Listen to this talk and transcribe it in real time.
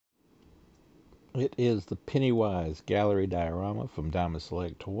It is the Pennywise Gallery Diorama from Diamond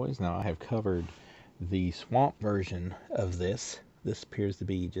Select Toys. Now, I have covered the swamp version of this. This appears to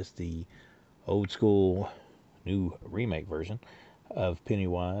be just the old school, new remake version of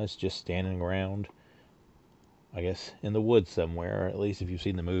Pennywise just standing around, I guess, in the woods somewhere, or at least if you've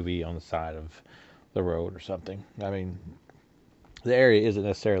seen the movie, on the side of the road or something. I mean, the area isn't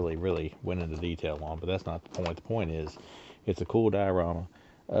necessarily really went into detail on, but that's not the point. The point is, it's a cool diorama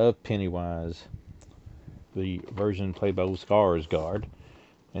of Pennywise, the version played by Skarsgård.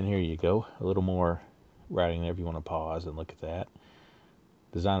 And here you go, a little more writing there if you want to pause and look at that.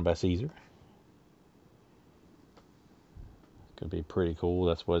 Designed by Caesar. It's going to be pretty cool.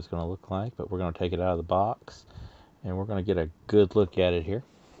 That's what it's going to look like. But we're going to take it out of the box and we're going to get a good look at it here.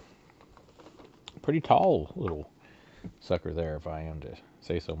 Pretty tall little sucker there, if I am to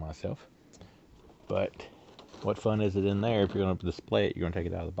say so myself. But what fun is it in there if you're going to display it? You're going to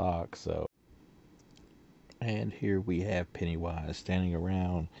take it out of the box. So, and here we have Pennywise standing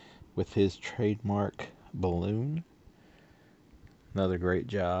around with his trademark balloon. Another great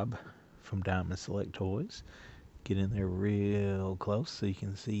job from Diamond Select Toys. Get in there real close so you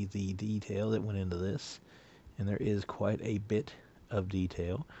can see the detail that went into this. And there is quite a bit of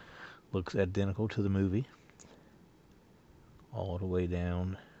detail. Looks identical to the movie. All the way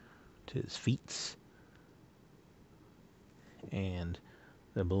down to his feet. And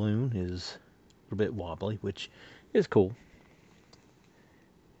the balloon is a little bit wobbly, which is cool.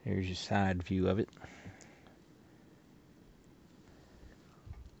 Here's your side view of it.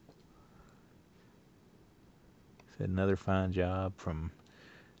 Another fine job from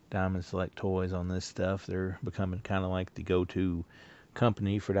Diamond Select Toys on this stuff. They're becoming kind of like the go-to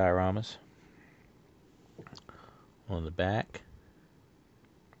company for dioramas. On the back,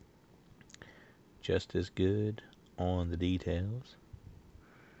 just as good on the details,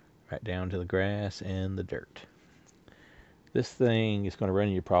 right down to the grass and the dirt. This thing is going to run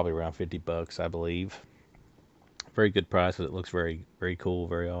you probably around $50, I believe. Very good price. It looks very, very cool,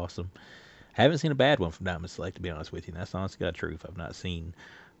 very awesome. I haven't seen a bad one from Diamond Select, to be honest with you. That's honestly the truth. I've not seen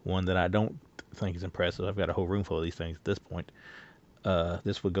one that I don't think is impressive. I've got a whole room full of these things at this point.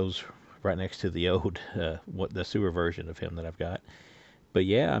 This one goes right next to the old, the sewer version of him that I've got. But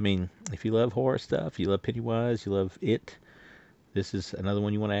yeah, I mean, if you love horror stuff, you love Pennywise, you love it, this is another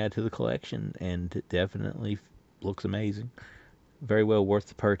one you want to add to the collection, and it definitely looks amazing. Very well worth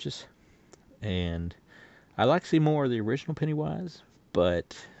the purchase. And I'd like to see more of the original Pennywise,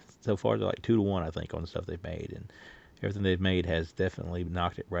 but so far they're like 2-to-1, I think, on the stuff they've made, and everything they've made has definitely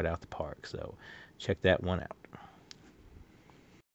knocked it right out the park. So check that one out.